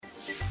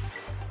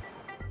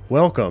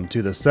Welcome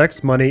to the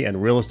Sex, Money,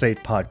 and Real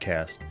Estate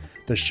Podcast,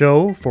 the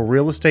show for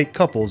real estate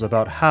couples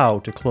about how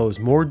to close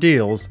more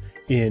deals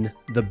in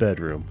the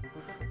bedroom.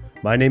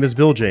 My name is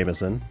Bill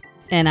Jameson.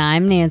 And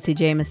I'm Nancy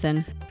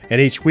Jameson. And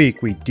each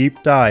week we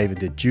deep dive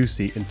into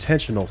juicy,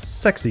 intentional,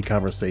 sexy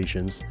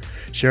conversations,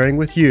 sharing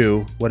with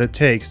you what it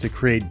takes to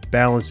create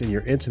balance in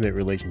your intimate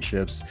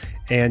relationships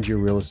and your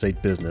real estate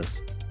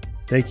business.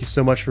 Thank you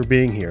so much for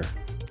being here.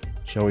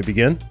 Shall we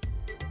begin?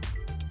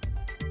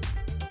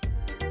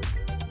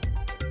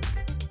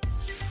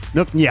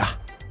 Nope, yeah.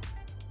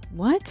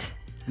 What?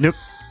 Nope,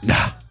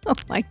 nah. Oh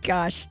my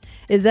gosh.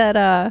 Is that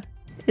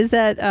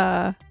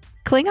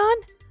Klingon?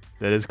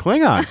 That is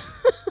Klingon.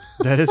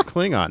 That is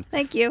Klingon.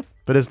 Thank you.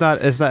 But it's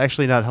not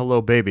actually not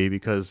hello baby,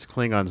 because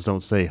Klingons don't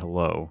say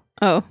hello.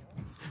 Oh.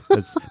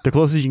 It's the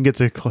closest you can get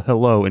to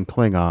hello in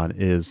Klingon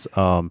is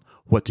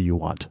what do you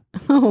want?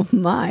 Oh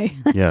my.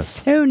 That's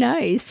Yes. so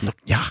nice.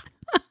 Yeah.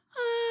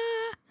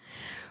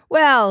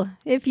 Well,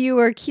 if you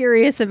were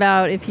curious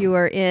about if you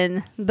were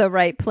in the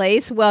right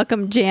place,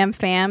 welcome Jam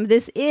Fam.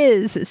 This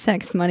is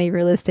Sex, Money,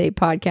 Real Estate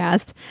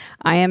Podcast.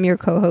 I am your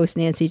co-host,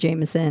 Nancy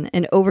Jameson.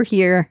 And over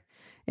here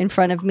in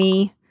front of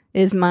me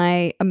is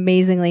my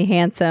amazingly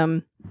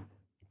handsome,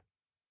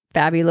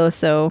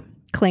 fabuloso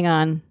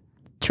Klingon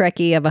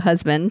Trekkie of a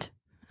husband.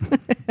 I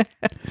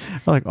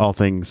like all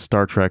things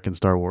Star Trek and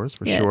Star Wars,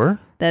 for Yes, sure.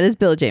 that is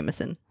Bill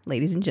Jameson,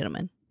 ladies and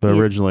gentlemen. But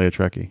originally a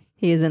Trekkie.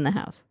 He is in the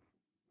house.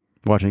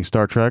 Watching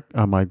Star Trek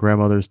on my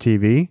grandmother's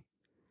TV,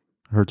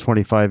 her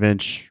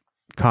 25-inch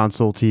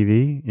console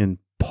TV in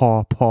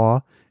Paw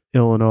Paw,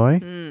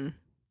 Illinois.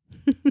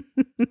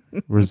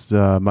 Was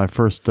my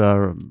first,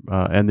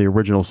 and the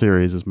original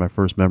series is my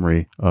first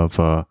memory of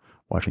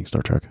watching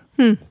Star Trek.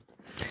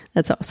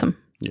 That's awesome.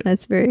 Yeah.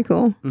 That's very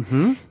cool.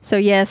 Mm-hmm. So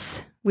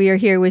yes, we are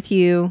here with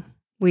you.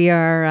 We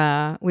are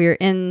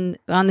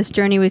on this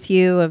journey with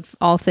you of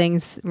all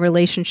things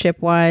relationship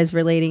wise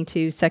relating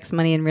to sex,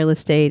 money, and real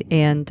estate,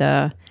 and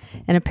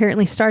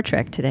apparently Star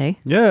Trek today.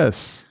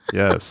 Yes.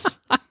 Yes.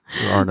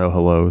 There are no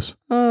hellos.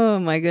 Oh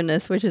my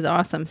goodness, which is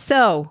awesome.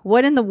 So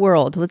what in the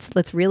world?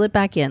 Let's reel it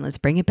back in. Let's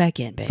bring it back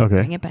in, babe. Okay.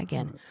 Bring it back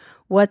in.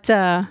 What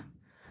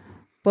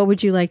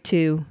would you like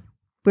to?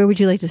 Where would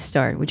you like to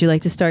start? Would you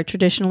like to start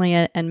traditionally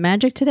at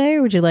magic today,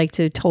 or would you like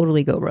to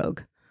totally go rogue?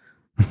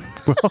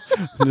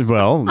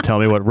 Well, tell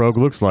me what rogue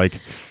looks like.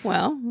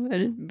 Well,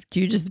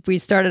 we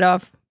started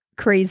off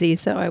crazy,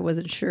 so I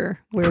wasn't sure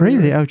where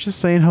Crazy. I was just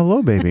saying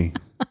hello, baby.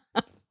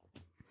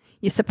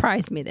 You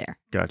surprised me there.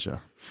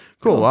 Gotcha.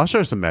 Cool. Well, I'll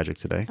show some magic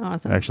today.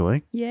 Awesome.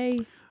 Actually.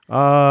 Yay.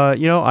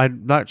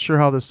 I'm not sure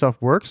how this stuff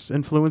works,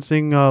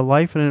 influencing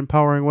life in an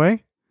empowering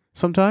way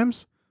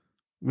sometimes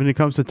when it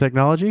comes to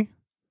technology.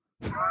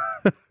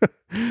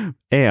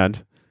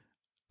 And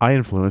I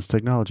influence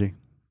technology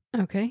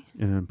Okay.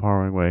 in an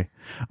empowering way.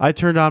 I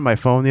turned on my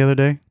phone the other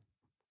day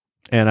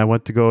and I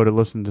went to go to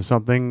listen to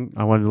something.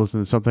 I wanted to listen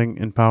to something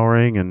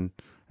empowering and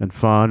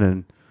fun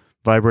and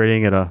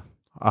vibrating at a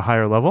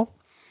higher level.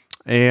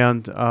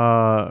 And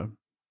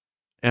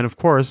of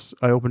course,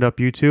 I opened up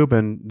YouTube,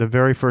 and the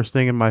very first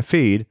thing in my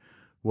feed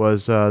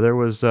was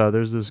there's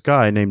this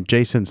guy named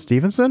Jason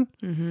Stevenson,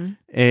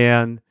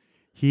 and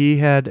he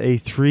had a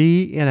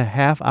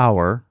 3.5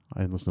 hour. I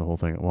didn't listen to the whole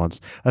thing at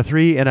once. A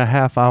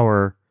 3.5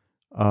 hour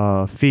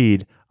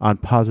feed on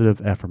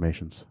positive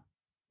affirmations,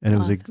 and it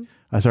was. Awesome.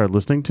 I started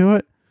listening to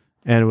it,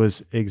 and it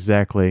was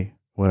exactly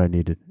what I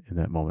needed in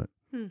that moment.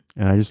 And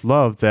I just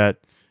love that.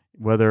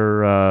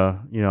 Whether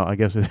I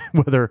guess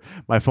whether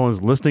my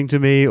phone's listening to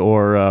me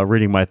or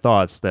reading my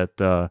thoughts, that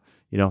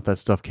that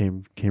stuff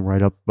came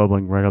right up,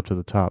 bubbling right up to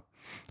the top.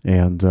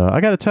 And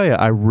I got to tell you,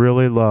 I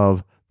really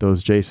love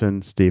those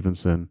Jason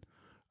Stevenson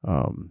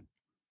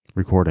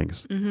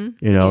recordings.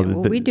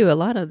 We do a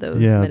lot of those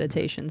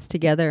meditations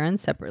together and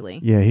separately.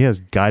 Yeah, he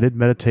has guided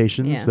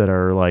meditations that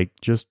are like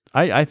just,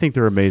 I think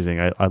they're amazing.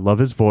 I love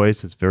his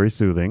voice. It's very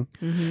soothing.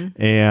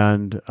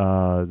 And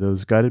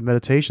those guided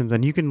meditations,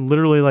 and you can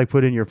literally like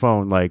put in your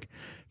phone like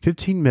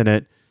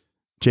 15-minute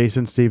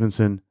Jason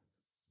Stevenson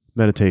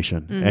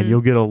meditation, and you'll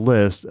get a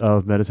list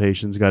of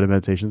meditations, guided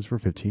meditations for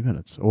 15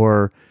 minutes.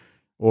 Or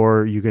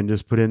you can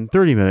just put in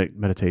 30-minute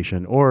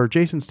meditation or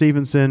Jason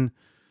Stevenson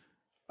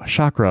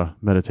chakra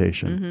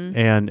meditation,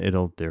 and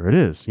there it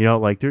is.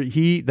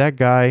 That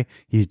guy,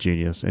 he's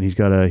genius, and he's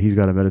got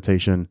a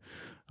meditation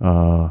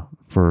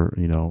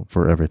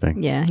for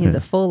everything. Yeah, he's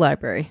a full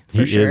library.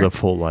 He is a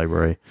full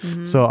library.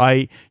 So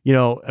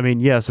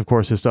yes, of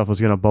course his stuff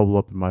was going to bubble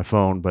up in my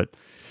phone, but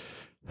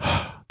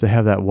to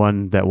have that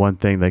one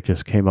thing that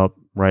just came up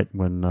right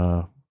when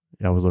I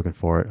was looking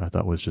for it, I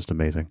thought was just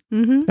amazing.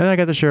 And I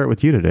got to share it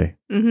with you today,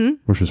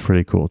 which was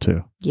pretty cool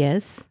too.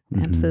 Yes,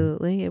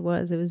 absolutely. It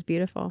was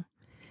beautiful.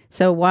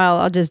 So while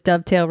I'll just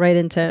dovetail right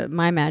into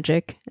my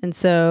magic. And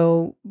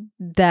so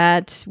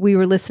that we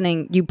were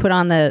listening, you put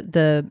on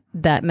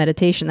that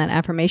meditation, that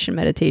affirmation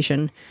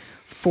meditation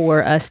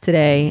for us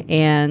today.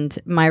 And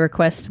my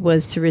request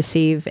was to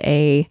receive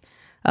a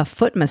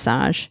foot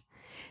massage.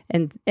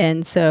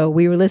 And so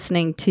we were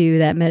listening to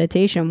that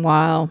meditation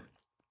while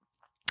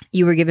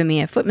you were giving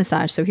me a foot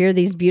massage. So here are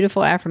these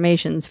beautiful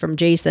affirmations from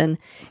Jason.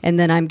 And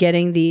then I'm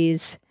getting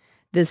this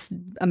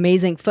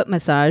amazing foot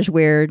massage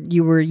where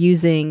you were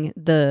using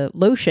the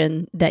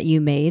lotion that you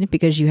made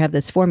because you have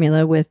this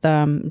formula with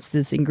it's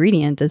this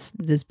ingredient,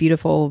 this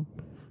beautiful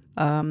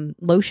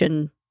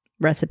lotion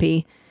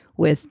recipe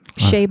with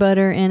shea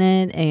butter in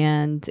it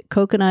and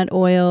coconut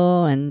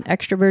oil and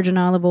extra virgin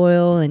olive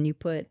oil, and you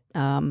put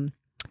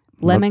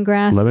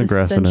lemongrass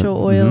essential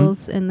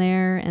oils in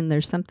there, and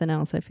there's something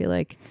else I feel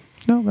like.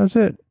 No, that's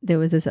it. There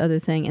was this other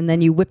thing, and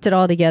then you whipped it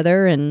all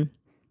together, and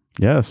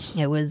yes,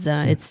 it was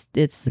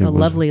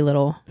lovely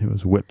little. It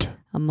was whipped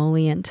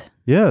emollient.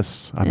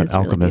 Yes, I'm an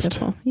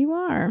alchemist. Really you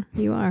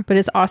are, but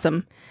it's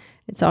awesome.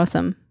 It's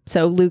awesome.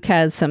 So Luke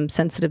has some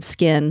sensitive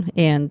skin,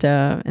 and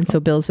so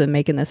Bill's been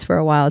making this for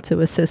a while to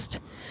assist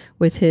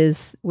with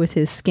his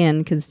skin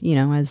because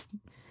as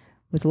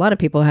with a lot of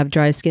people have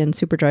dry skin,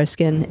 super dry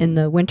skin in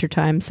the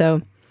wintertime.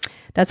 So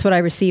that's what I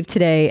received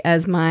today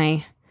as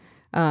my.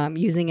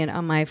 Using it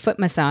on my foot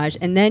massage.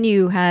 And then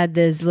you had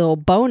this little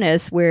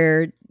bonus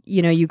where,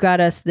 you got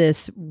us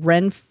this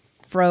Renpho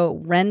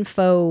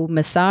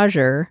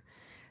massager,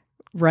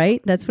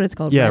 right? That's what it's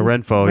called. Yeah,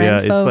 Renpho. Yeah,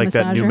 it's like massager.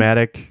 That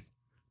pneumatic,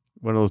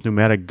 one of those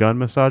pneumatic gun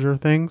massager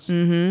things.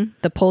 Mm-hmm.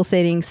 The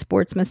pulsating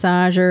sports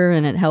massager,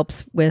 and it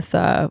helps with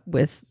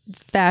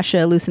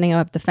fascia, loosening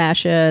up the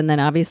fascia, and then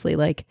obviously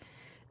like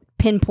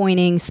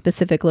pinpointing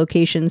specific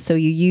locations. So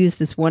you use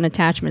this one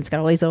attachment. It's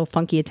got all these little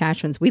funky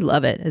attachments. We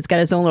love it. It's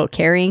got its own little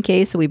carrying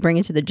case, so we bring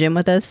it to the gym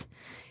with us.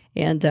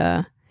 And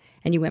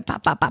you went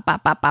pop, pop, pop,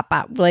 pop, pop, pop,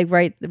 pop, like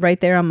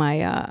right there on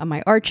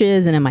my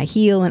arches and on my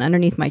heel and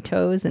underneath my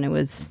toes, and it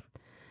was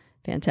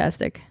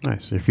fantastic.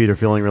 Nice. Your feet are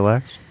feeling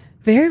relaxed?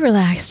 Very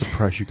relaxed.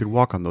 Surprised you could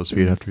walk on those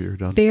feet after you're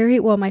done. Very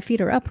well. My feet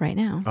are up right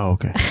now. Oh,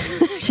 okay.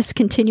 Just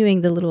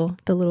continuing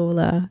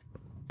the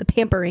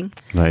pampering.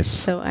 Nice.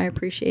 So I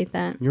appreciate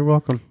that. You're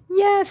welcome.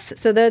 Yes.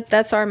 So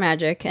that's our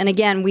magic. And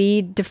again,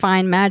 we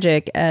define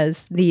magic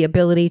as the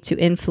ability to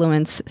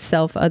influence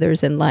self,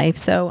 others, and life.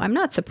 So I'm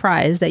not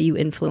surprised that you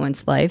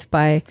influence life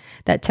by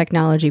that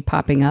technology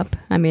popping up.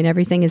 I mean,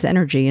 everything is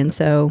energy. And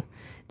so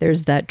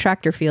there's that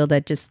tractor field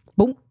that just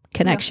boom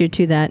connects you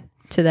to that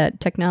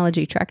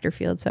technology tractor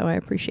field. So I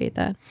appreciate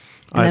that.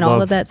 And then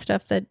all of that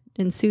stuff that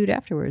ensued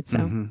afterwards. So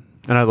and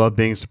I love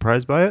being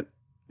surprised by it.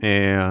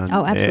 And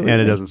absolutely.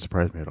 And it doesn't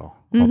surprise me at all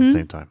at the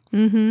same time.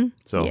 Mm-hmm.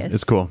 So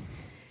it's cool.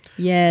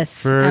 Yes,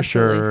 for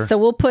absolutely. sure. So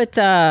we'll put.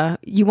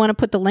 You want to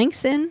put the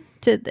links in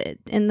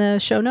the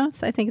show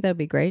notes? I think that would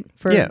be great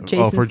for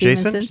Jason. For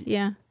Stevenson. Jason,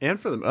 yeah, and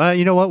for the.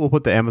 You know what? We'll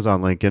put the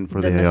Amazon link in for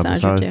the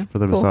massager too. For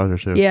the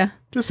massager too. Yeah,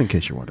 just in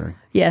case you're wondering.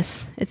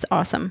 Yes, it's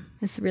awesome.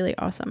 It's really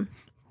awesome.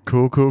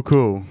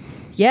 Cool.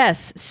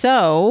 Yes.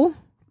 So,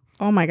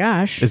 oh my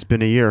gosh, it's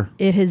been a year.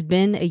 It has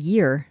been a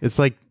year. It's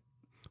like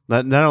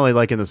not only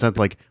like in the sense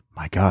like,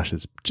 my gosh,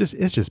 it's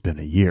just been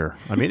a year.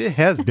 I mean, it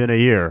has been a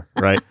year,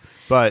 right?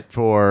 But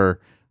for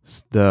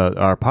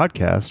our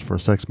podcast for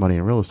Sex, Money,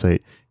 and Real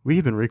Estate,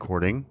 we've been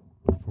recording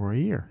for a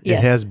year. Yes.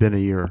 It has been a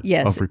year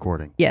of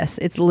recording. Yes,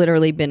 it's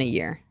literally been a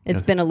year.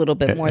 It's been a little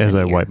bit more than a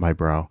year. As I wipe my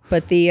brow.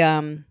 But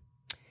so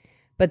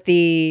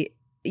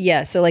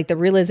like the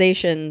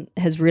realization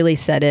has really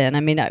set in.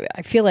 I mean,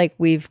 I feel like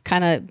we've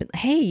kind of been,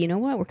 hey, you know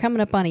what? We're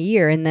coming up on a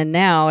year. And then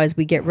now as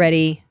we get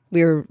ready,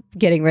 we're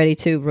getting ready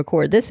to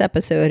record this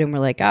episode, and we're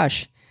like,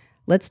 gosh,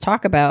 let's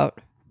talk about,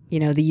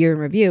 the year in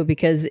review,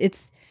 because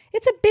it's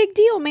a big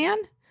deal, man.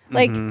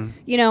 Like,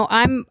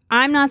 I'm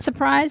not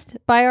surprised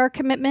by our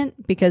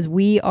commitment because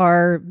we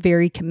are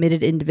very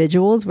committed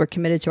individuals. We're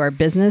committed to our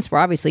business. We're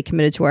obviously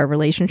committed to our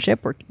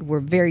relationship. We're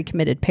very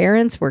committed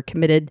parents. We're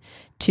committed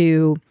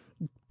to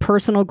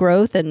personal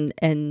growth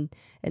and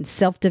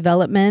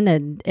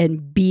self-development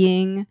and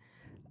being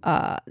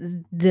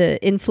the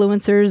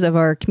influencers of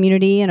our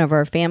community and of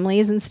our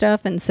families and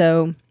stuff. And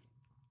so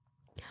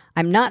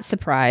I'm not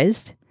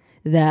surprised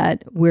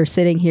that we're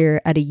sitting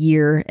here at a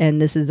year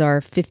and this is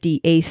our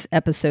 58th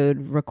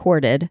episode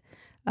recorded.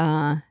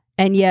 And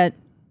yet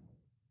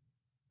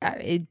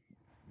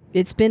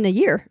it's been a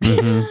year.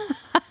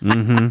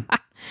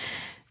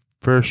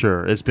 For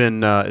sure. It's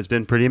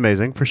been pretty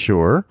amazing for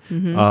sure.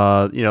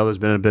 There's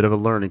been a bit of a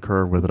learning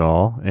curve with it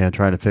all and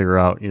trying to figure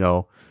out,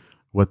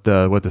 what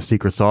the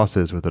secret sauce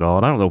is with it all.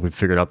 And I don't know if we've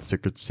figured out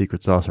the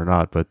secret sauce or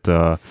not, but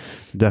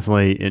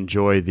definitely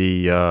enjoy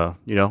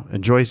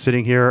enjoy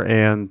sitting here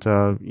and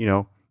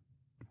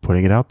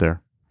putting it out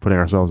there, putting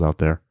ourselves out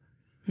there,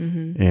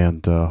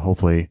 and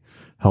hopefully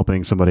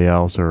helping somebody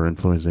else or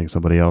influencing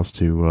somebody else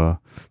to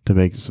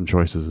make some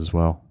choices as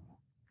well,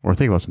 or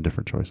think about some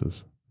different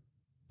choices.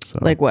 So,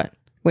 like what?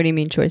 What do you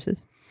mean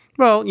choices?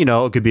 Well,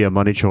 it could be a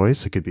money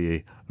choice, it could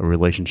be a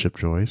relationship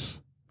choice.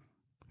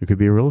 It could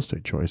be a real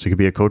estate choice. It could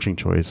be a coaching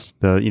choice.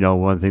 One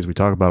of the things we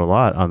talk about a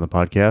lot on the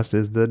podcast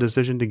is the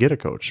decision to get a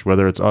coach,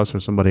 whether it's us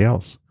or somebody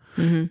else.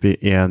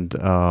 And,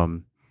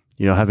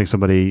 having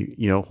somebody,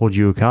 hold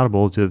you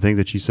accountable to the thing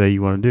that you say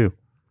you want to do.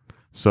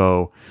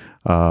 So,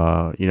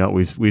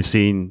 we've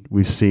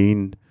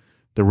seen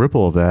the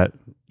ripple of that.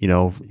 We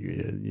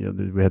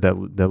had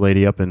that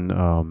lady up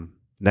in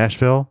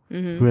Nashville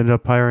who ended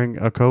up hiring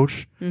a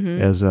coach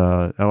as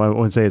I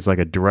wouldn't say it's like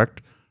a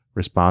direct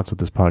response of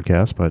this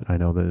podcast, but I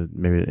know that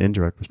maybe an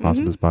indirect response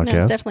of this podcast. No,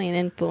 it's definitely an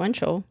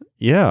influential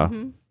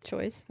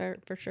choice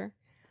for sure.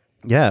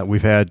 Yeah,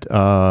 we've had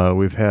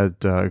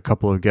a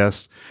couple of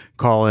guests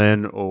call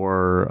in,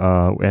 or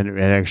and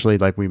actually,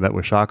 like, we met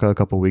with Shaka a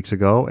couple of weeks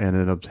ago and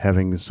ended up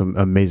having some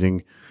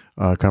amazing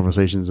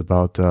conversations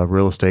about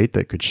real estate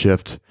that could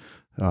shift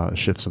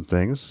some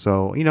things.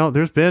 So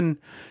there's been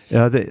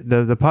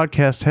the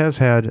podcast has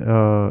had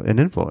an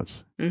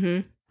influence.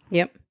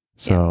 Yep.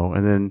 So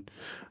and then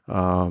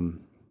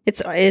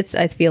it's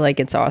I feel like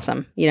it's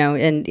awesome,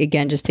 and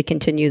again, just to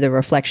continue the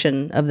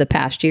reflection of the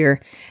past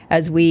year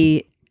as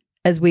we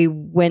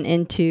went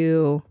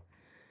into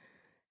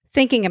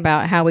thinking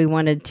about how we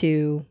wanted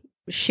to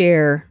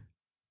share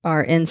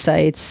our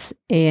insights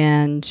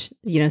and,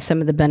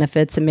 some of the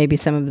benefits and maybe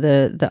some of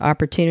the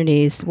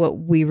opportunities, what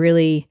we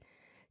really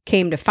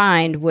came to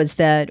find was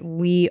that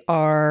we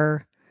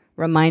are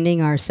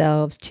reminding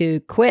ourselves to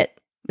quit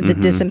the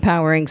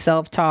disempowering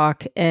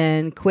self-talk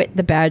and quit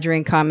the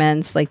badgering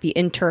comments, like the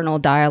internal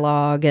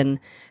dialogue and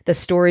the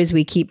stories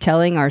we keep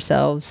telling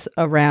ourselves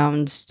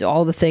around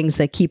all the things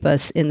that keep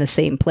us in the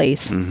same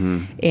place.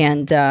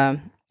 And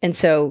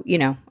so,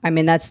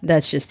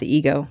 that's just the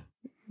ego.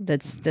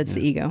 That's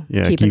the ego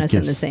keeping us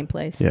in the same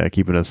place. Yeah.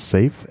 Keeping us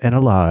safe and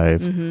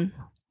alive,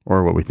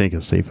 or what we think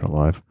is safe and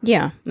alive.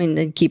 Yeah.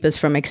 They keep us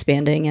from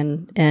expanding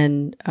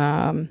and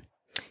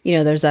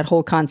there's that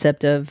whole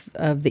concept of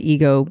the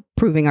ego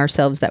proving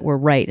ourselves that we're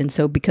right. And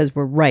so because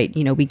we're right,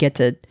 we get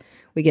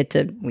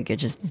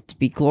just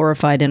be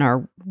glorified in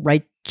our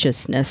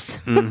righteousness.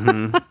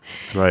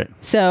 Right.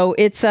 So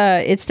it's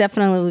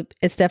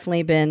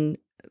definitely been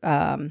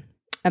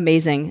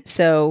amazing.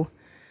 So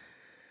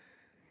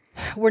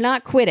we're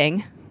not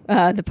quitting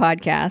the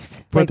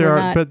podcast, but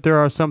there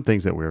are some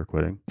things that we're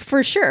quitting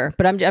for sure.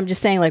 But I'm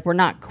just saying, like, we're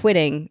not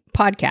quitting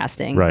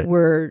podcasting. Right.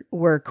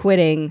 We're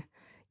quitting,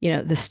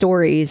 the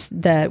stories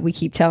that we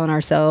keep telling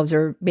ourselves,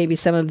 or maybe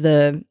some of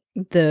the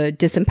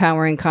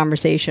disempowering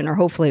conversation, or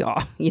hopefully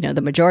all,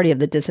 the majority of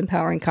the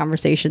disempowering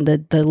conversation,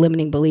 the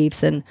limiting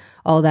beliefs and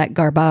all that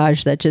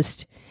garbage that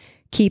just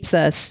keeps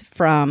us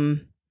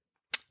from,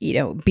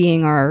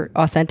 being our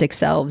authentic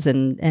selves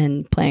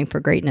and playing for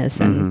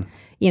greatness. And,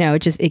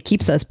 it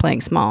keeps us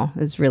playing small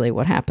is really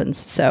what happens.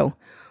 So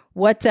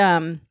what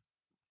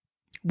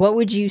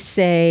would you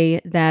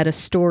say that a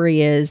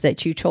story is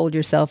that you told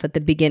yourself at the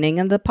beginning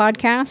of the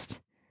podcast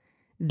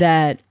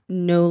that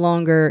no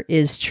longer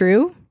is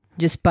true,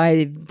 just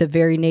by the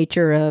very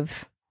nature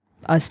of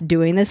us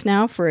doing this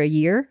now for a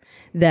year,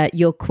 that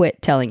you'll quit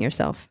telling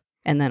yourself?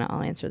 And then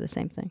I'll answer the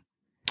same thing.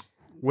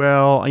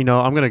 Well,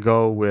 I'm going to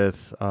go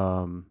with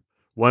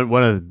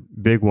one of the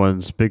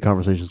big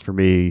conversations for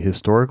me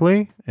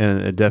historically,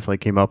 and it definitely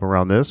came up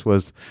around this,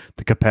 was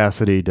the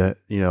capacity to,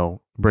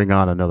 bring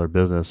on another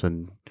business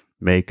and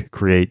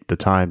create the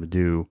time to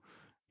do,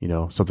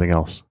 something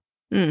else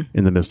in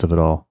the midst of it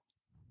all,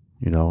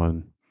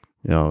 and,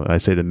 I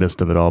say the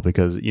midst of it all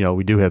because,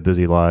 we do have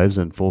busy lives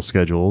and full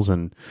schedules.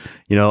 And,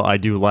 I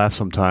do laugh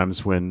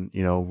sometimes when,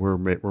 we're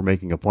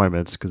making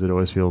appointments, because it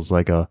always feels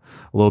like a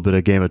little bit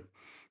of game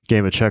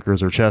of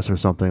checkers or chess or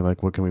something.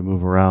 Like, what can we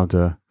move around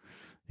to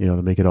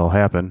make it all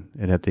happen?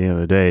 And at the end of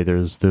the day,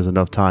 there's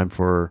enough time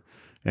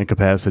and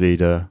capacity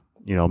to,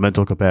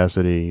 mental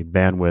capacity,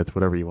 bandwidth,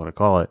 whatever you want to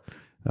call it,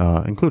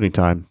 including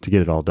time to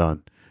get it all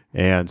done.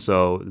 And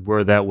so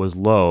where that was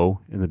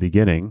low in the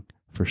beginning,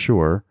 for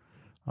sure,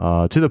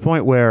 to the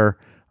point where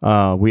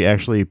we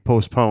actually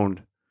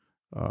postponed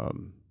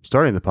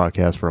starting the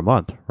podcast for a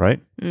month,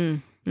 right?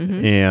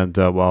 And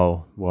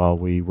while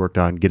we worked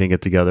on getting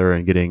it together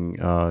and getting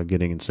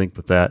in sync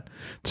with that,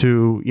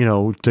 to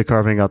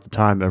carving out the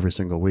time every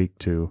single week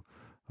to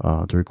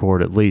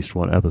record at least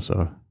one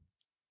episode,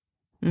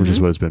 which is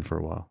what it's been for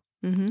a while.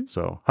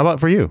 So how about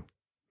for you?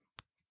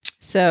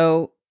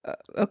 So,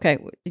 okay,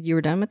 you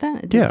were done with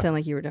that? It didn't sound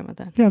like you were done with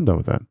that. Yeah, I'm done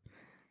with that.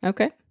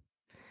 Okay.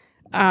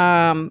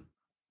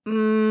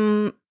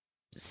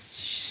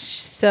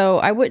 So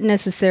I wouldn't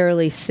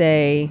necessarily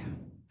say,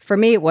 for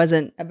me, it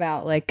wasn't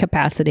about like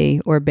capacity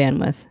or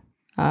bandwidth.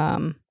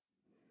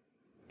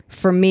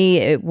 For me,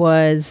 it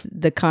was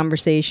the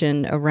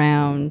conversation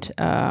around,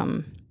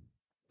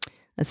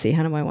 let's see,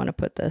 how do I want to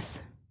put this?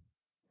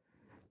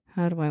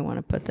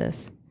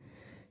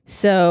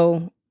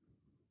 So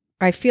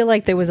I feel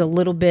like there was a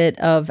little bit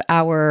of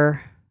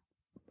our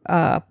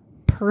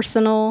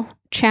personal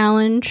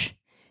challenge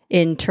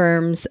in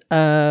terms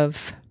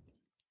of,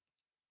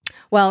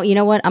 well, you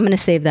know what? I'm going to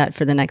save that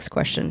for the next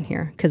question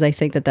here, because I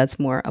think that that's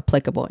more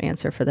applicable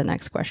answer for the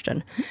next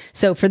question.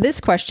 So for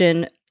this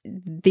question,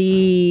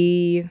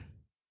 it's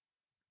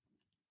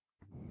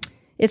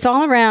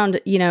all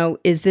around, who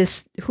is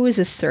this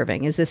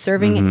serving? Is this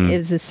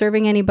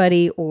serving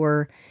anybody,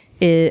 or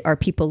are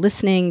people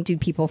listening? Do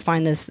people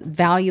find this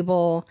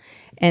valuable?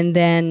 And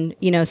then,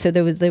 so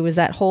there was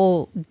that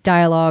whole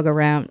dialogue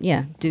around,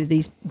 do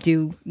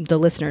the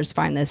listeners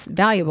find this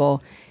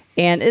valuable?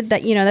 And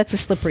that's a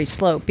slippery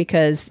slope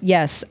because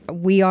yes,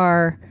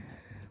 we're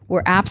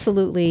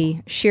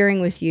absolutely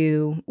sharing with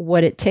you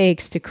what it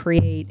takes to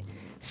create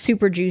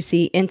super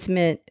juicy,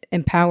 intimate,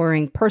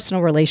 empowering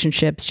personal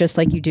relationships, just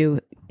like you do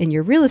in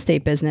your real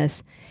estate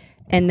business.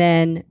 And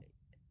then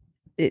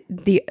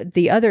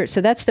the other, so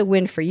that's the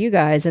win for you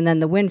guys. And then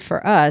the win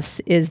for us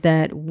is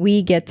that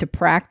we get to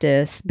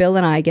practice, Bill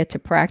and I get to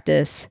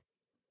practice,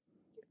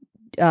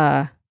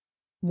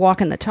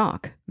 walking the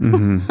talk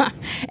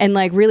and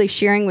like really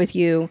sharing with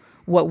you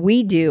what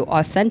we do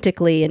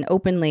authentically and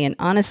openly and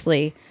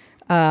honestly,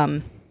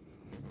 so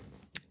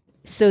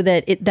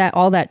that that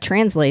all that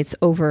translates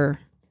over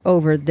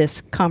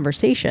this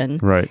conversation,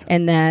 right?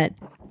 And that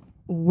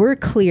we're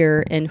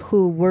clear in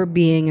who we're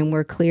being, and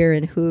we're clear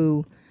in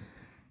who,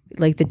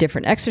 like the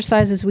different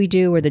exercises we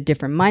do, or the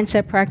different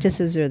mindset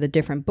practices, or the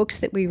different books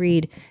that we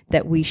read,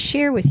 that we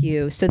share with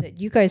you so that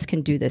you guys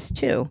can do this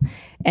too.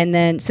 And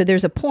then, so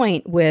there's a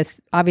point with,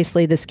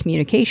 obviously this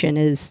communication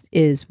is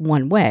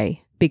one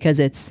way, because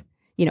it's,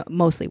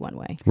 mostly one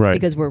way, right?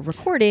 Because we're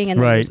recording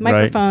and there's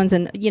microphones,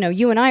 and,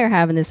 you and I are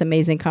having this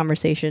amazing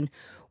conversation,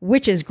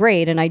 which is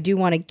great. And I do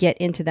want to get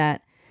into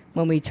that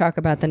when we talk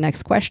about the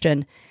next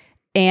question.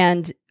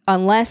 And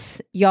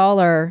unless y'all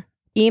are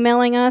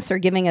emailing us or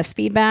giving us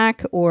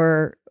feedback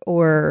or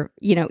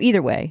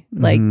either way,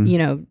 like,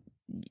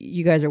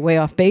 you guys are way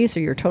off base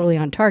or you're totally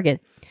on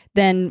target,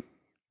 then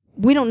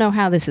we don't know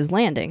how this is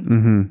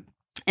landing.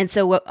 And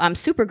so what I'm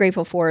super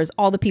grateful for is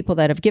all the people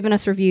that have given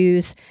us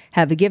reviews,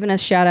 have given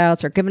us shout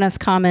outs or given us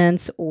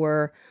comments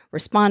or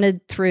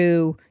responded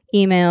through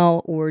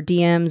email or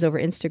DMs over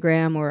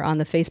Instagram or on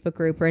the Facebook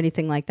group or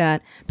anything like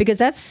that, because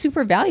that's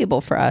super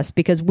valuable for us,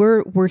 because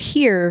we're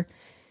here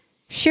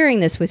sharing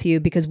this with you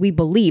because we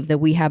believe that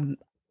we have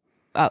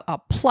a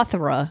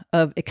plethora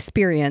of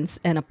experience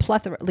and a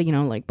plethora,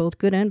 like both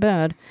good and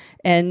bad.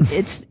 And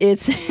it's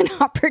an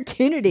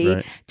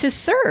opportunity to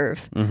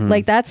serve.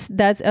 Like that's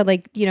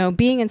like,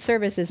 being in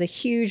service is a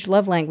huge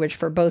love language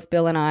for both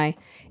Bill and I.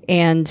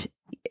 And,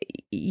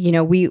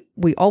 we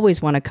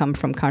always want to come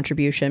from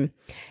contribution.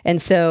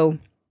 And so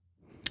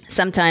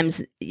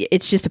sometimes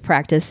it's just a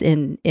practice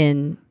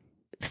in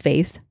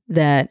faith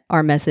that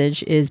our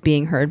message is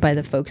being heard by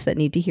the folks that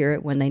need to hear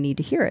it when they need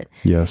to hear it.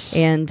 Yes.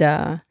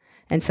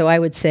 And so I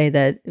would say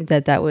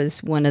that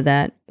was one of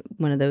those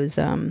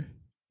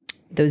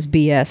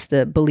BS,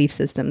 the belief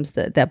systems,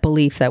 that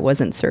belief that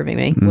wasn't serving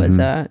me was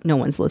no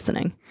one's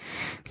listening.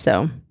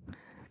 So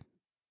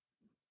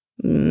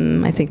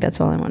I think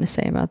that's all I want to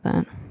say about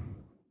that.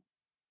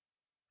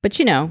 But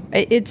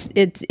it's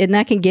and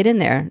that can get in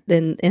there,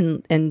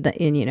 and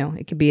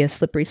it could be a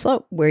slippery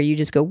slope where you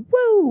just go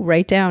woo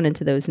right down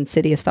into those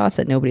insidious thoughts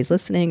that nobody's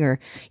listening, or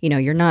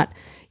you're not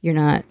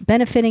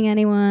benefiting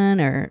anyone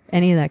or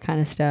any of that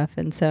kind of stuff.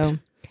 And so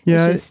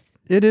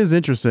it is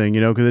interesting,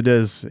 because it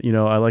is,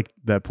 I like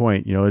that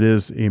point. It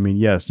is. I mean,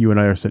 yes, you and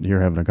I are sitting here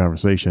having a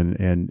conversation,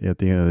 and at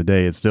the end of the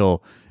day, it's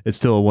still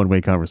a one-way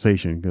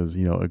conversation, because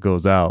it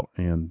goes out,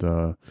 and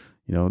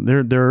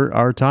there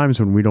are times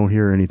when we don't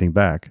hear anything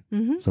back.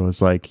 So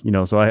it's like,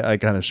 so I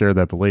kind of share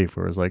that belief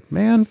where it's like,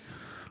 man,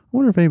 I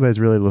wonder if anybody's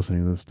really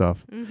listening to this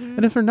stuff.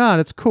 And if they're not,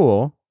 it's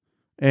cool.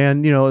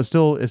 And, it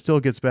still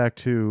gets back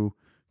to,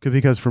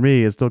 because for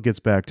me, it still gets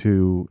back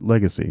to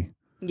legacy.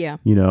 Yeah.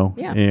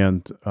 Yeah.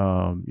 And,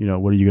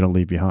 what are you going to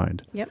leave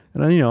behind? Yep.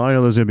 And I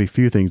know there's going to be a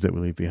few things that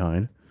we leave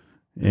behind.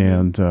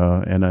 And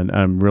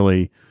I'm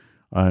really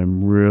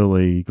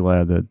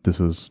glad that this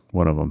is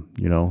one of them,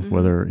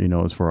 whether,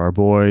 it's for our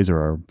boys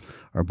or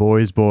our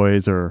boys'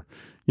 boys, or,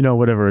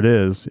 whatever it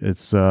is,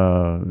 it's,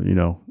 I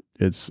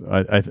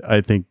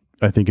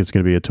think it's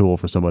going to be a tool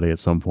for somebody at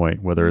some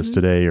point, whether it's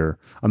today or,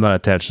 I'm not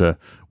attached to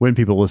when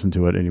people listen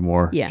to it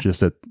anymore. Yeah.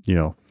 Just that,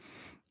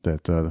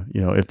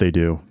 if they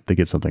do, they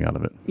get something out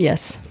of it.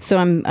 Yes. So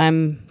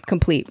I'm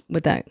complete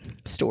with that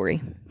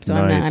story. So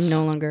nice. I'm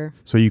no longer.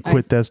 So you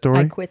quit that story?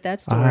 I quit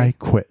that story. I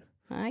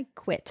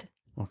quit.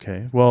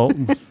 Okay. Well,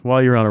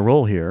 while you're on a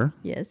roll here,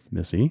 yes,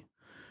 Missy,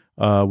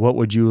 what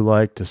would you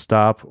like to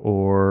stop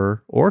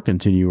or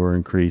continue or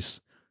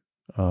increase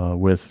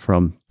with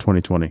from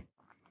 2020?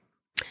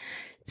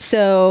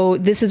 So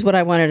this is what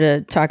I wanted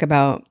to talk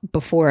about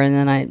before, and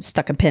then I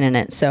stuck a pin in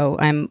it. So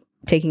I'm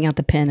taking out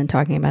the pin and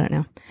talking about it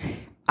now.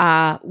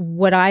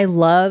 What I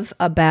love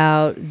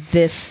about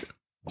this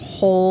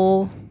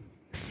whole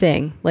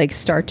thing, like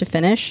start to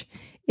finish,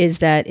 is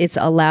that it's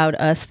allowed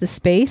us the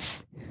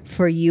space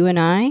for you and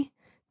I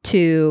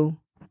to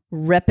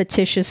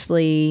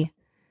repetitiously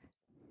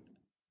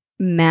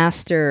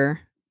master,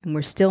 and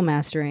we're still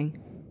mastering,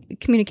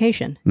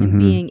 communication and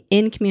being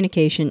in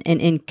communication and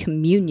in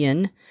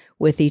communion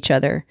with each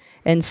other.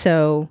 And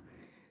so,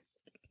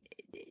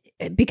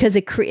 because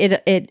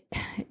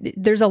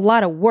there's a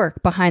lot of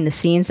work behind the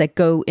scenes that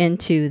go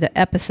into the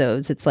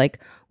episodes. It's like,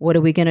 what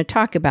are we going to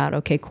talk about?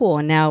 Okay, cool.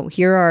 And now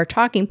here are our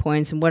talking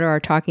points, and what are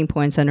our talking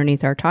points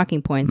underneath our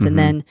talking points? And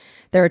then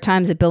there are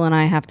times that Bill and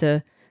I have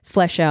to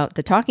flesh out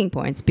the talking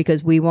points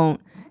because we won't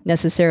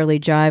necessarily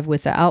jive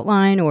with the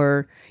outline,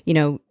 or,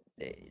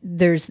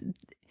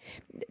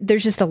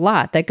 there's just a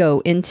lot that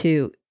go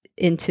into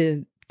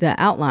the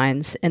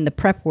outlines and the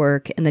prep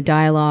work and the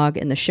dialogue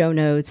and the show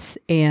notes.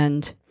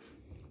 And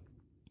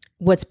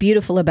what's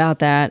beautiful about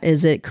that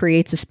is it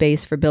creates a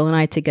space for Bill and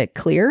I to get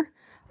clear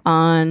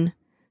on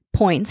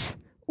points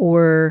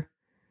or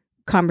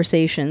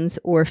conversations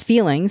or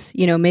feelings.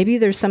 You know, maybe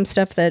there's some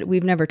stuff that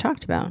we've never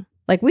talked about.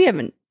 Like we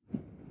haven't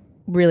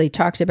really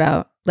talked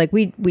about, like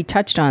we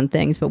touched on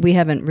things, but we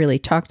haven't really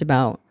talked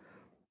about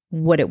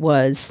what it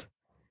was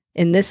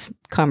in this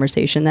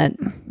conversation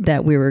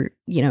that we were,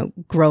 you know,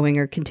 growing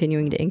or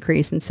continuing to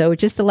increase. And so it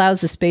just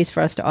allows the space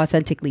for us to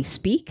authentically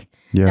speak,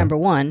 number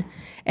one.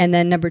 And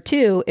then number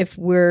two, if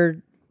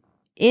we're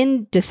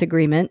in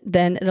disagreement,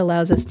 then it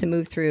allows us to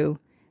move through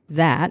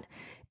that.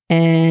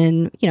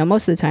 And, you know,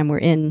 most of the time we're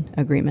in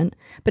agreement,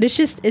 but it's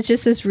just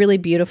this really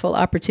beautiful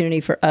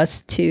opportunity for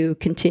us to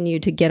continue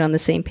to get on the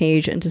same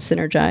page and to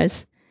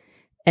synergize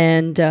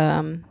and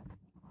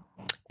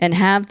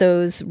have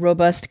those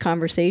robust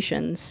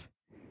conversations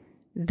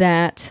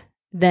that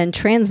then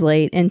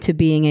translate into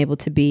being able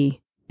to be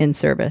in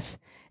service.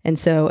 And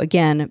so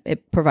again,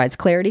 it provides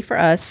clarity for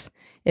us.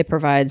 It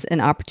provides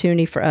an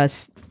opportunity for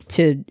us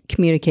to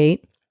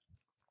communicate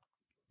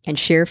and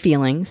share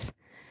feelings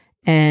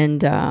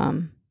and,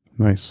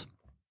 nice.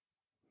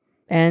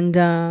 And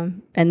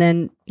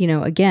then, you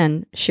know,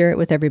 again, share it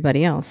with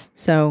everybody else.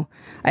 So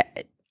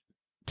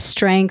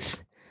strength,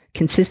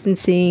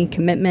 consistency,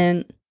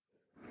 commitment,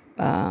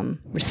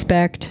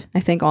 respect,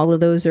 I think all of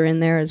those are in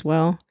there as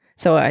well.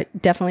 So I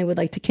definitely would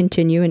like to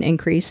continue and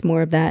increase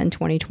more of that in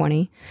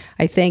 2020.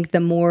 I think the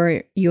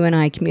more you and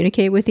I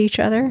communicate with each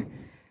other,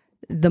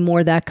 the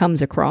more that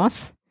comes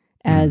across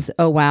as,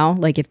 oh, wow,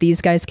 like if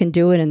these guys can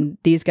do it and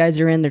these guys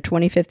are in their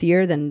 25th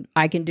year, then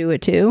I can do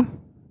it too.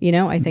 You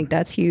know, I think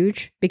that's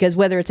huge because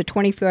whether it's a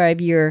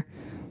 25-year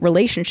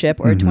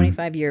relationship or a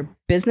 25-year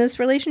business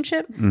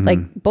relationship, like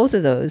both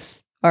of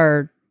those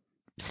are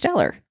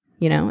stellar.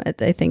 You know,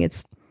 I think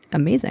it's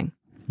amazing.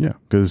 Yeah,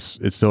 because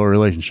it's still a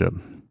relationship.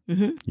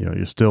 You know,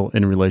 you're still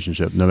in a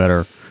relationship no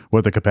matter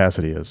what the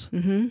capacity is.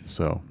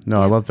 So, no,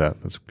 I love that.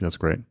 That's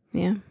great.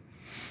 Yeah.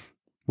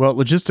 Well,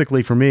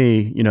 logistically for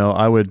me, you know,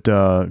 I would,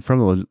 from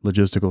a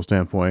logistical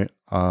standpoint,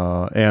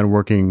 and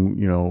working,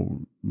 you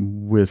know,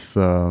 with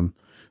some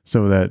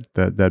of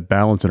that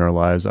balance in our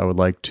lives, I would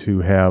like to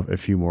have a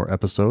few more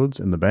episodes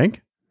in the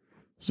bank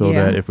so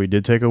that if we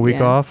did take a week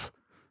off,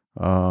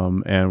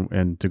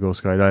 and to go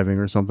skydiving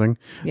or something,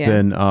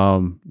 then,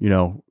 you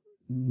know,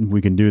 we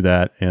can do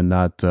that and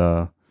not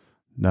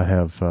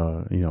have,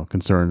 you know,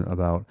 concern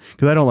about,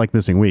 because I don't like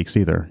missing weeks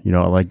either. You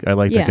know, I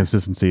like the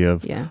consistency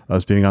of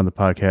us being on the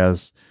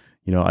podcast.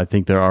 You know, I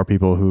think there are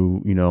people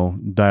who, you know,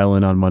 dial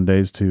in on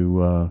Mondays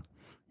to,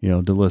 you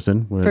know, to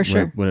listen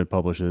when it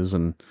publishes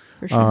and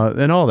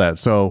all that.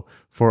 So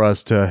for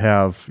us to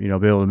have, you know,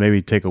 be able to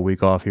maybe take a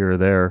week off here or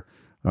there,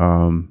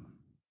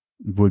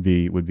 would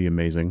be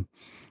amazing.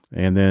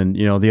 And then,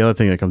 you know, the other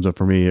thing that comes up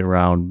for me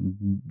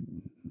around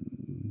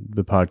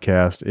the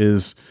podcast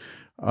is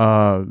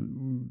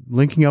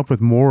linking up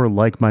with more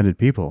like-minded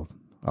people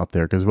out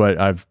there. Because what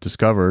I've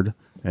discovered,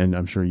 and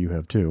I'm sure you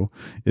have too,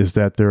 is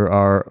that there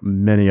are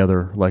many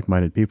other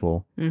like-minded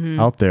people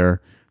out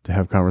there to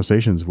have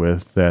conversations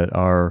with that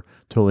are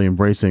totally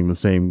embracing the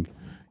same,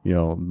 you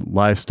know,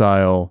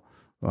 lifestyle,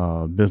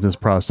 business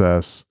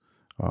process,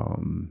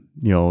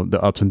 you know,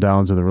 the ups and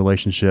downs of the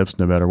relationships,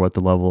 no matter what the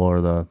level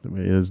or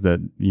is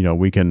that, you know,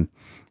 we can,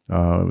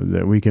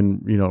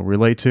 you know,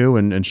 relate to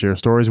and share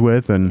stories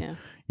with, and,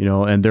 you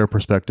know, and their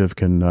perspective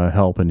can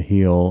help and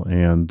heal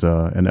and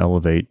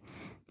elevate,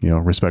 you know,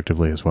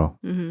 respectively as well.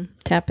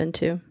 Tap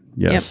into.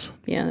 Yes. Yep.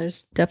 Yeah,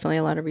 there's definitely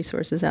a lot of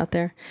resources out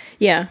there.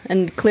 Yeah,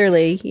 and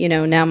clearly, you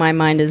know, now my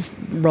mind is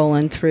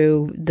rolling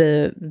through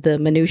the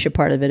minutia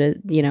part of it.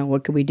 You know,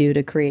 what could we do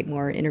to create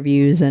more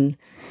interviews and,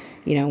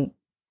 you know,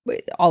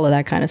 all of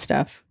that kind of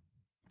stuff.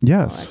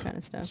 Yes. All that kind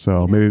of stuff.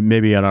 So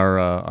maybe on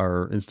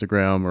our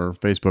Instagram or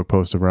Facebook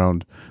post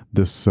around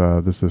this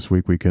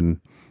week we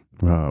can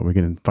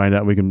find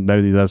out.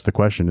 Maybe that's the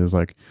question is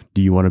like,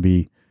 do you want to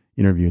be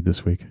interviewed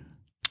this week?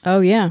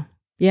 Oh yeah.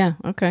 Yeah.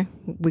 Okay.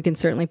 We can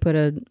certainly put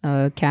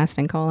a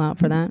casting call out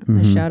for that.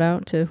 A shout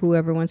out to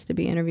whoever wants to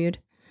be interviewed.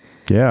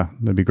 Yeah,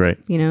 that'd be great.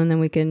 You know, and then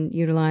we can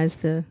utilize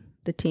the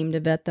team to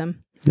vet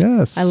them.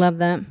 Yes. I love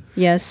that.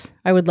 Yes.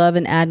 I would love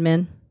an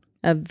admin,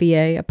 a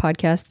VA, a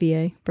podcast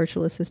VA,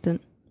 virtual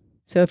assistant.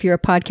 So if you're a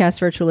podcast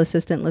virtual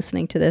assistant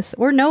listening to this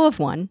or know of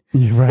one,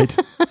 right.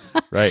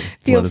 Right.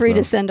 Feel free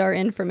to send our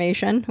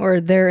information or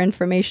their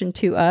information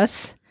to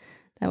us.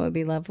 That would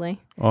be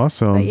lovely.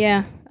 Awesome. But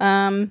yeah.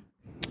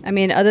 I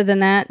mean, other than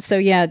that, so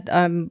yeah,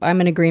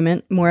 I'm in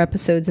agreement. More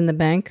episodes in the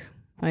bank.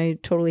 I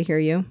totally hear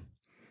you.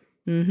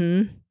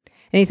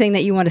 Anything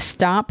that you want to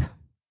stop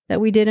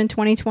that we did in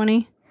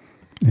 2020?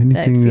 Anything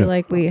that feel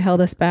like we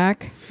held us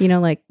back? You know,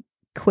 like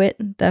quit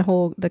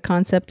the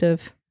concept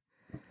of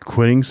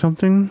quitting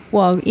something?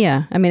 Well,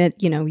 yeah. I mean,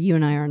 you know, you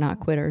and I are not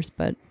quitters,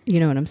 but you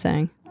know what I'm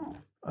saying.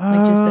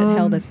 Like just that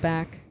held us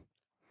back.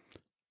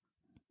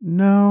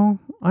 No,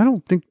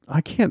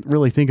 I can't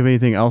really think of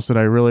anything else that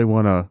I really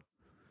want to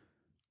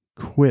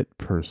quit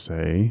per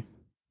se.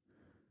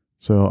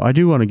 So I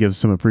do want to give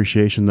some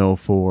appreciation though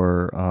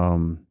for,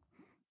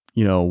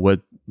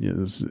 what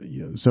is,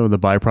 some of the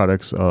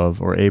byproducts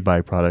of, or a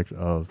byproduct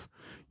of,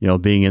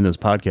 being in this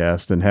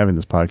podcast and having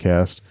this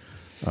podcast,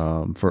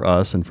 for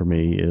us and for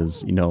me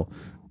is,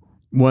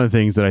 one of the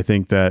things that I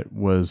think that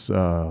was,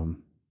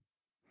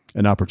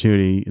 an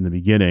opportunity in the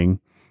beginning.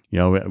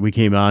 We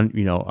came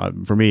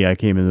on, for me, I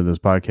came into this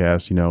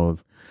podcast,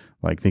 with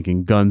like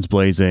thinking guns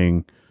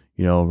blazing,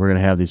 we're going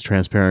to have these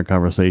transparent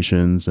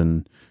conversations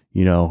and,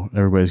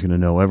 everybody's going to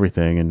know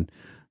everything. And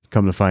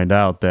come to find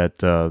out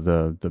that,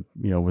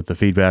 with the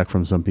feedback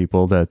from some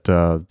people that,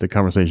 the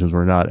conversations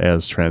were not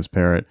as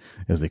transparent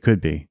as they could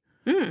be.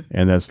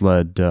 And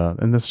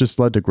that's just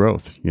led to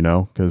growth,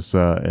 because,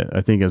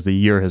 I think as the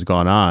year has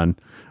gone on,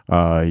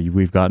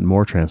 we've gotten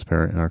more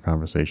transparent in our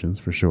conversations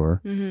for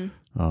sure. And,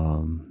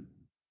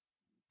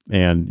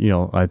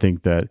 I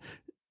think that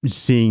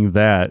seeing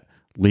that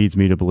leads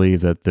me to believe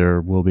that there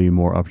will be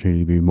more opportunity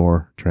to be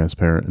more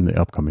transparent in the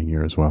upcoming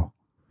year as well.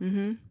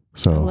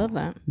 So I love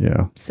that.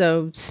 Yeah.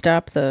 So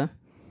stop, like,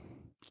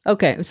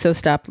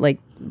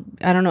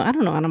 I don't know. I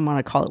don't want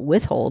to call it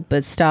withhold,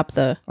 but stop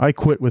the. I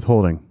quit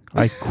withholding.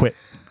 I quit.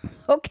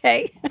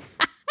 Okay.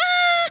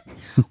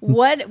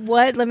 What,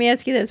 let me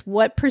ask you this.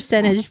 What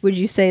percentage would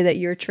you say that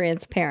you're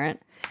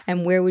transparent,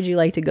 and where would you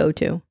like to go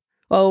to?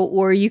 Oh,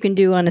 or you can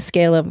do on a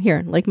scale of,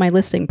 here, like my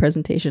listing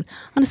presentation,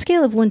 on a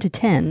scale of 1 to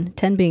 10,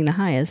 10 being the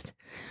highest,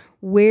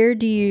 where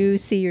do you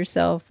see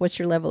yourself? What's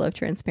your level of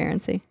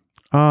transparency?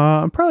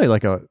 I'm probably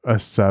like a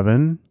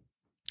 7,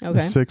 Okay.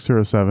 a 6 or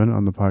a 7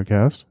 on the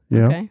podcast.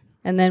 Yeah. Okay.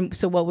 And then,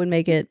 so what would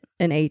make it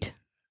an 8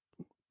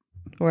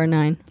 or a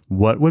 9?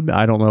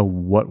 I don't know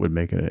what would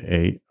make it an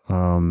 8.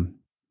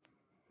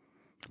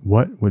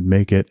 What would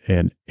make it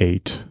an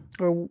 8?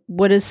 Or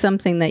what is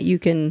something that you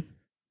can,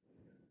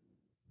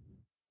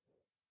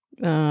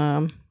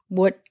 how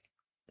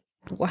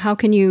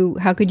could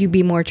you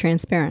be more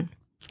transparent?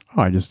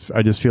 Oh, I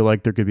just feel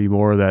like there could be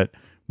more of the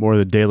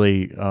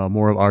daily,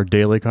 more of our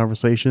daily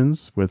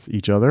conversations with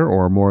each other,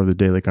 or more of the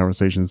daily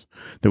conversations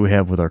that we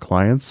have with our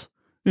clients,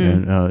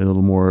 and a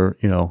little more,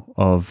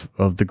 of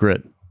the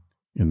grit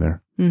in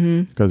there,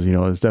 because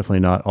it's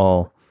definitely not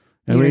all.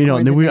 And I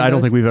don't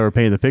think we've ever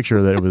painted the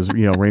picture that it was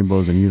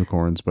rainbows and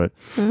unicorns, but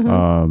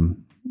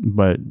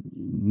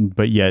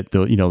yet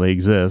they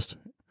exist,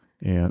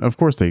 and of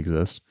course they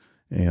exist,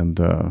 and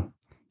I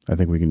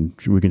think we can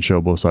show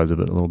both sides of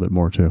it a little bit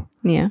more too.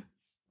 Yeah.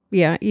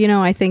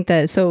 I think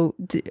that. So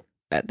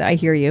I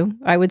hear you.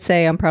 I would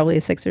say I'm probably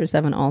a 6 or a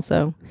 7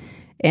 also,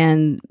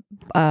 and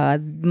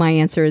my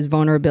answer is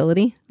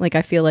vulnerability. Like,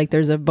 I feel like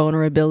there's a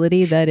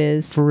vulnerability that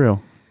is for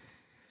real.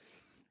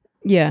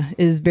 Yeah,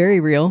 is very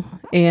real.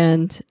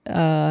 And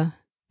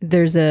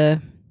there's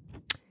there's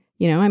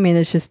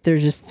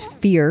just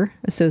fear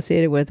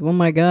associated with, oh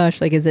my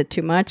gosh, like, is it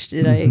too much?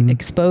 Did I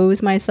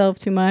expose myself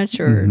too much?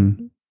 Or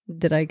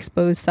did I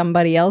expose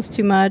somebody else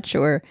too much?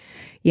 Or,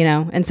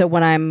 and so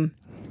what I'm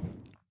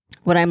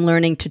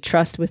learning to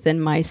trust within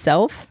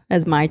myself,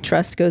 as my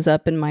trust goes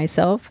up in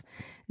myself,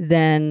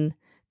 then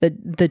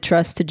the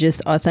trust to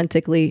just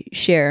authentically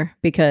share,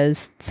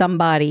 because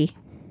somebody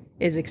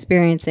is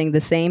experiencing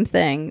the same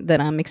thing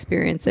that I'm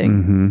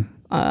experiencing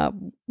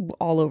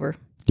all over,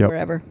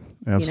 wherever,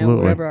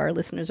 absolutely, wherever our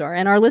listeners are.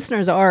 And our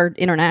listeners are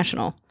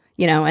international,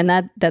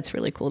 and that's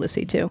really cool to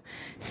see too.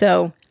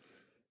 So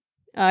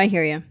I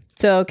hear you.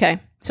 So, okay.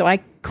 So I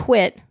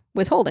quit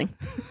withholding.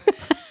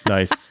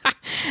 Nice.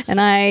 And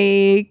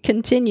I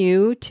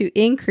continue to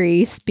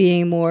increase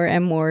being more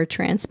and more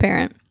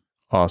transparent.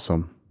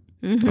 Awesome.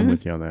 I'm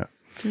with you on that.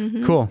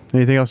 Cool.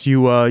 Anything else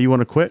you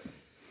want to quit?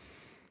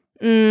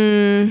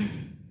 I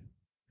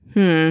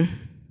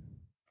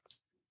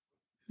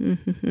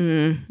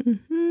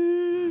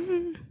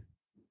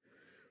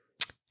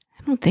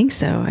don't think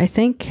so. I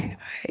think,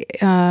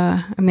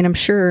 I'm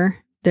sure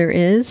there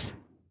is,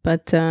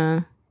 but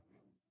I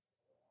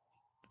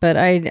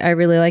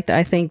really like that.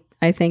 I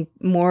think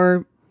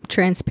more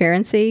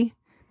transparency,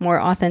 more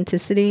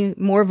authenticity,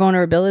 more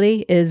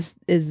vulnerability is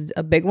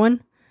a big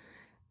one.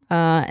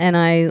 And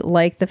I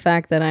like the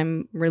fact that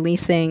I'm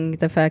releasing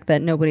the fact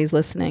that nobody's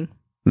listening.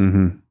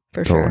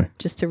 For sure.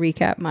 Just to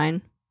recap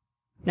mine.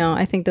 No,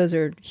 I think those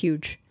are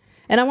huge.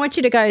 And I want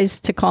you guys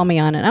to call me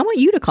on it. I want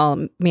you to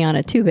call me on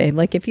it too, babe.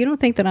 Like, if you don't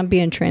think that I'm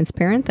being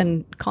transparent,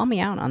 then call me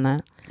out on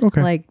that.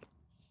 Okay. Like,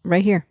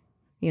 right here,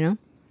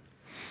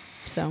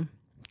 So.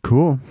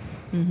 Cool.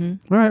 All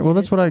right. Well,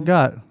 that's what I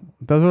got.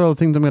 Those are all the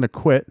things I'm going to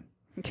quit.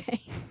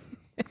 Okay.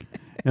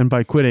 And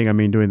by quitting, I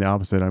mean doing the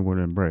opposite. I'm going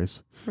to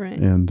embrace. Right.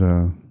 And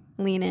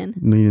lean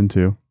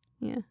into.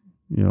 Yeah.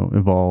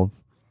 Evolve.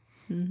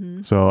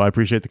 So I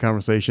appreciate the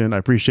conversation. I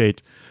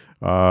appreciate,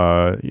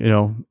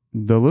 the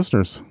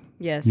listeners.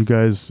 Yes. You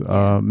guys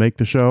make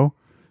the show,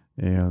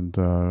 and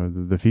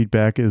the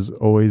feedback is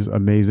always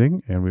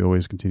amazing, and we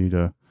always continue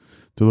to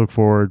look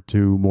forward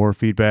to more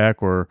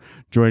feedback, or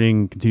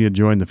continue to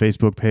join the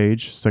Facebook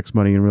page, Sex,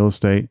 Money, and Real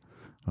Estate.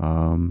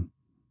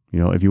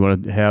 If you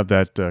want to have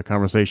that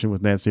conversation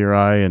with Nancy or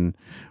I, and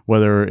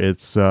whether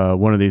it's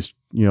one of these,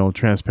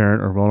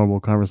 transparent or vulnerable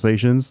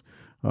conversations,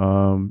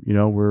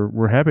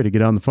 we're happy to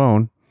get on the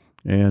phone.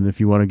 And if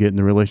you want to get in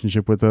the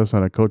relationship with us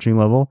on a coaching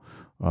level,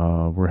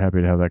 we're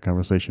happy to have that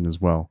conversation as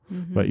well.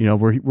 Mm-hmm. But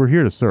we're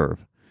here to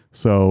serve.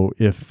 So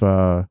if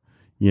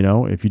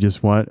if you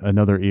just want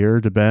another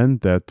ear to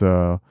bend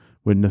that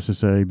wouldn't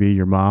necessarily be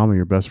your mom or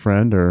your best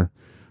friend or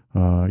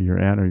your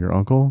aunt or your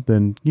uncle,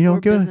 then or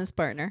business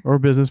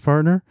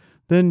partner,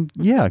 then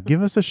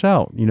give us a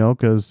shout.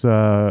 Because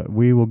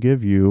we will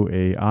give you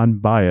a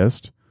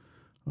unbiased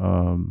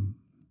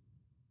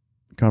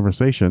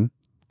conversation,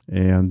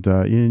 and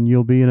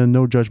you'll be in a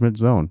no judgment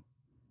zone,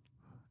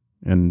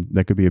 and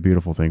that could be a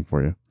beautiful thing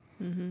for you.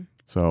 Mm-hmm.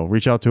 So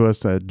reach out to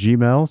us at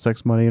Gmail,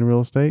 Sex Money and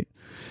Real Estate,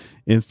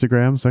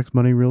 Instagram, Sex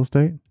Money Real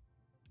Estate,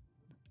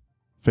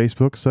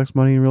 Facebook, Sex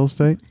Money and Real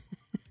Estate.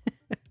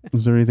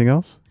 Is there anything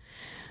else?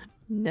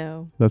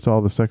 No. That's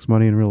all the Sex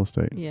Money and Real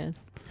Estate. Yes.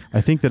 I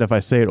think that if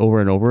I say it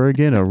over and over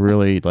again, it'll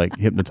really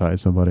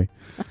hypnotize somebody.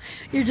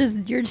 You're just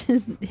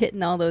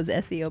hitting all those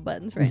SEO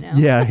buttons right now.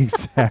 Yeah,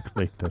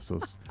 exactly. That's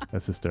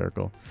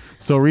hysterical.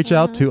 So reach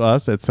out to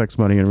us at Sex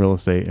Money and Real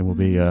Estate, and we'll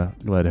be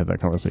glad to have that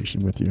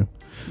conversation with you.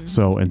 Mm-hmm.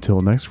 So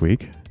until next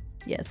week.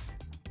 Yes.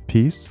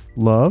 Peace,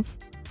 love,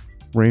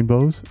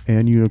 rainbows,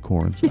 and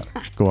unicorns.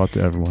 Go out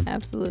to everyone.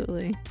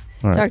 Absolutely.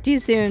 All right. Talk to you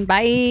soon.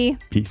 Bye.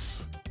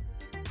 Peace.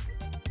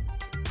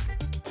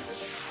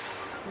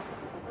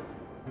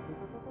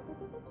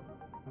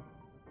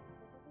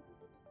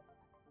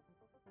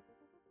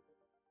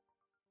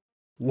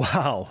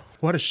 Wow,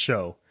 what a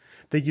show.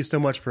 Thank you so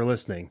much for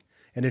listening.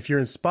 And if you're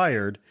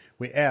inspired,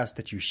 we ask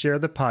that you share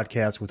the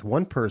podcast with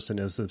one person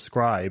and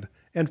subscribe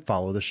and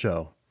follow the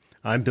show.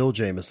 I'm Bill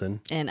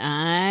Jameson. And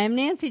I'm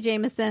Nancy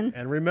Jameson.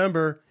 And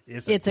remember,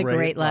 it's a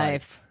great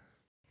life.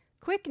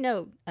 Quick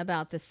note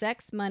about the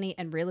Sex, Money,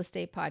 and Real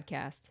Estate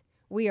podcast.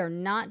 We are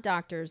not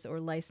doctors or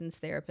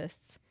licensed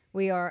therapists.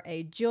 We are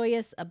a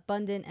joyous,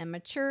 abundant, and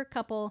mature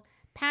couple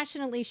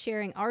passionately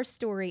sharing our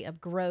story of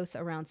growth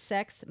around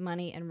sex,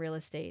 money, and real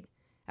estate.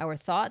 Our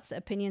thoughts,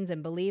 opinions,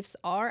 and beliefs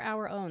are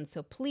our own,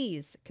 so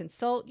please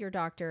consult your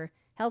doctor,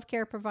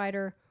 healthcare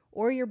provider,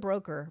 or your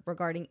broker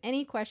regarding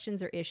any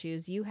questions or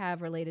issues you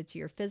have related to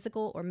your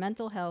physical or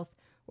mental health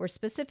or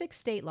specific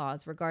state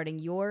laws regarding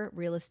your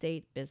real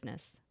estate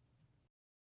business.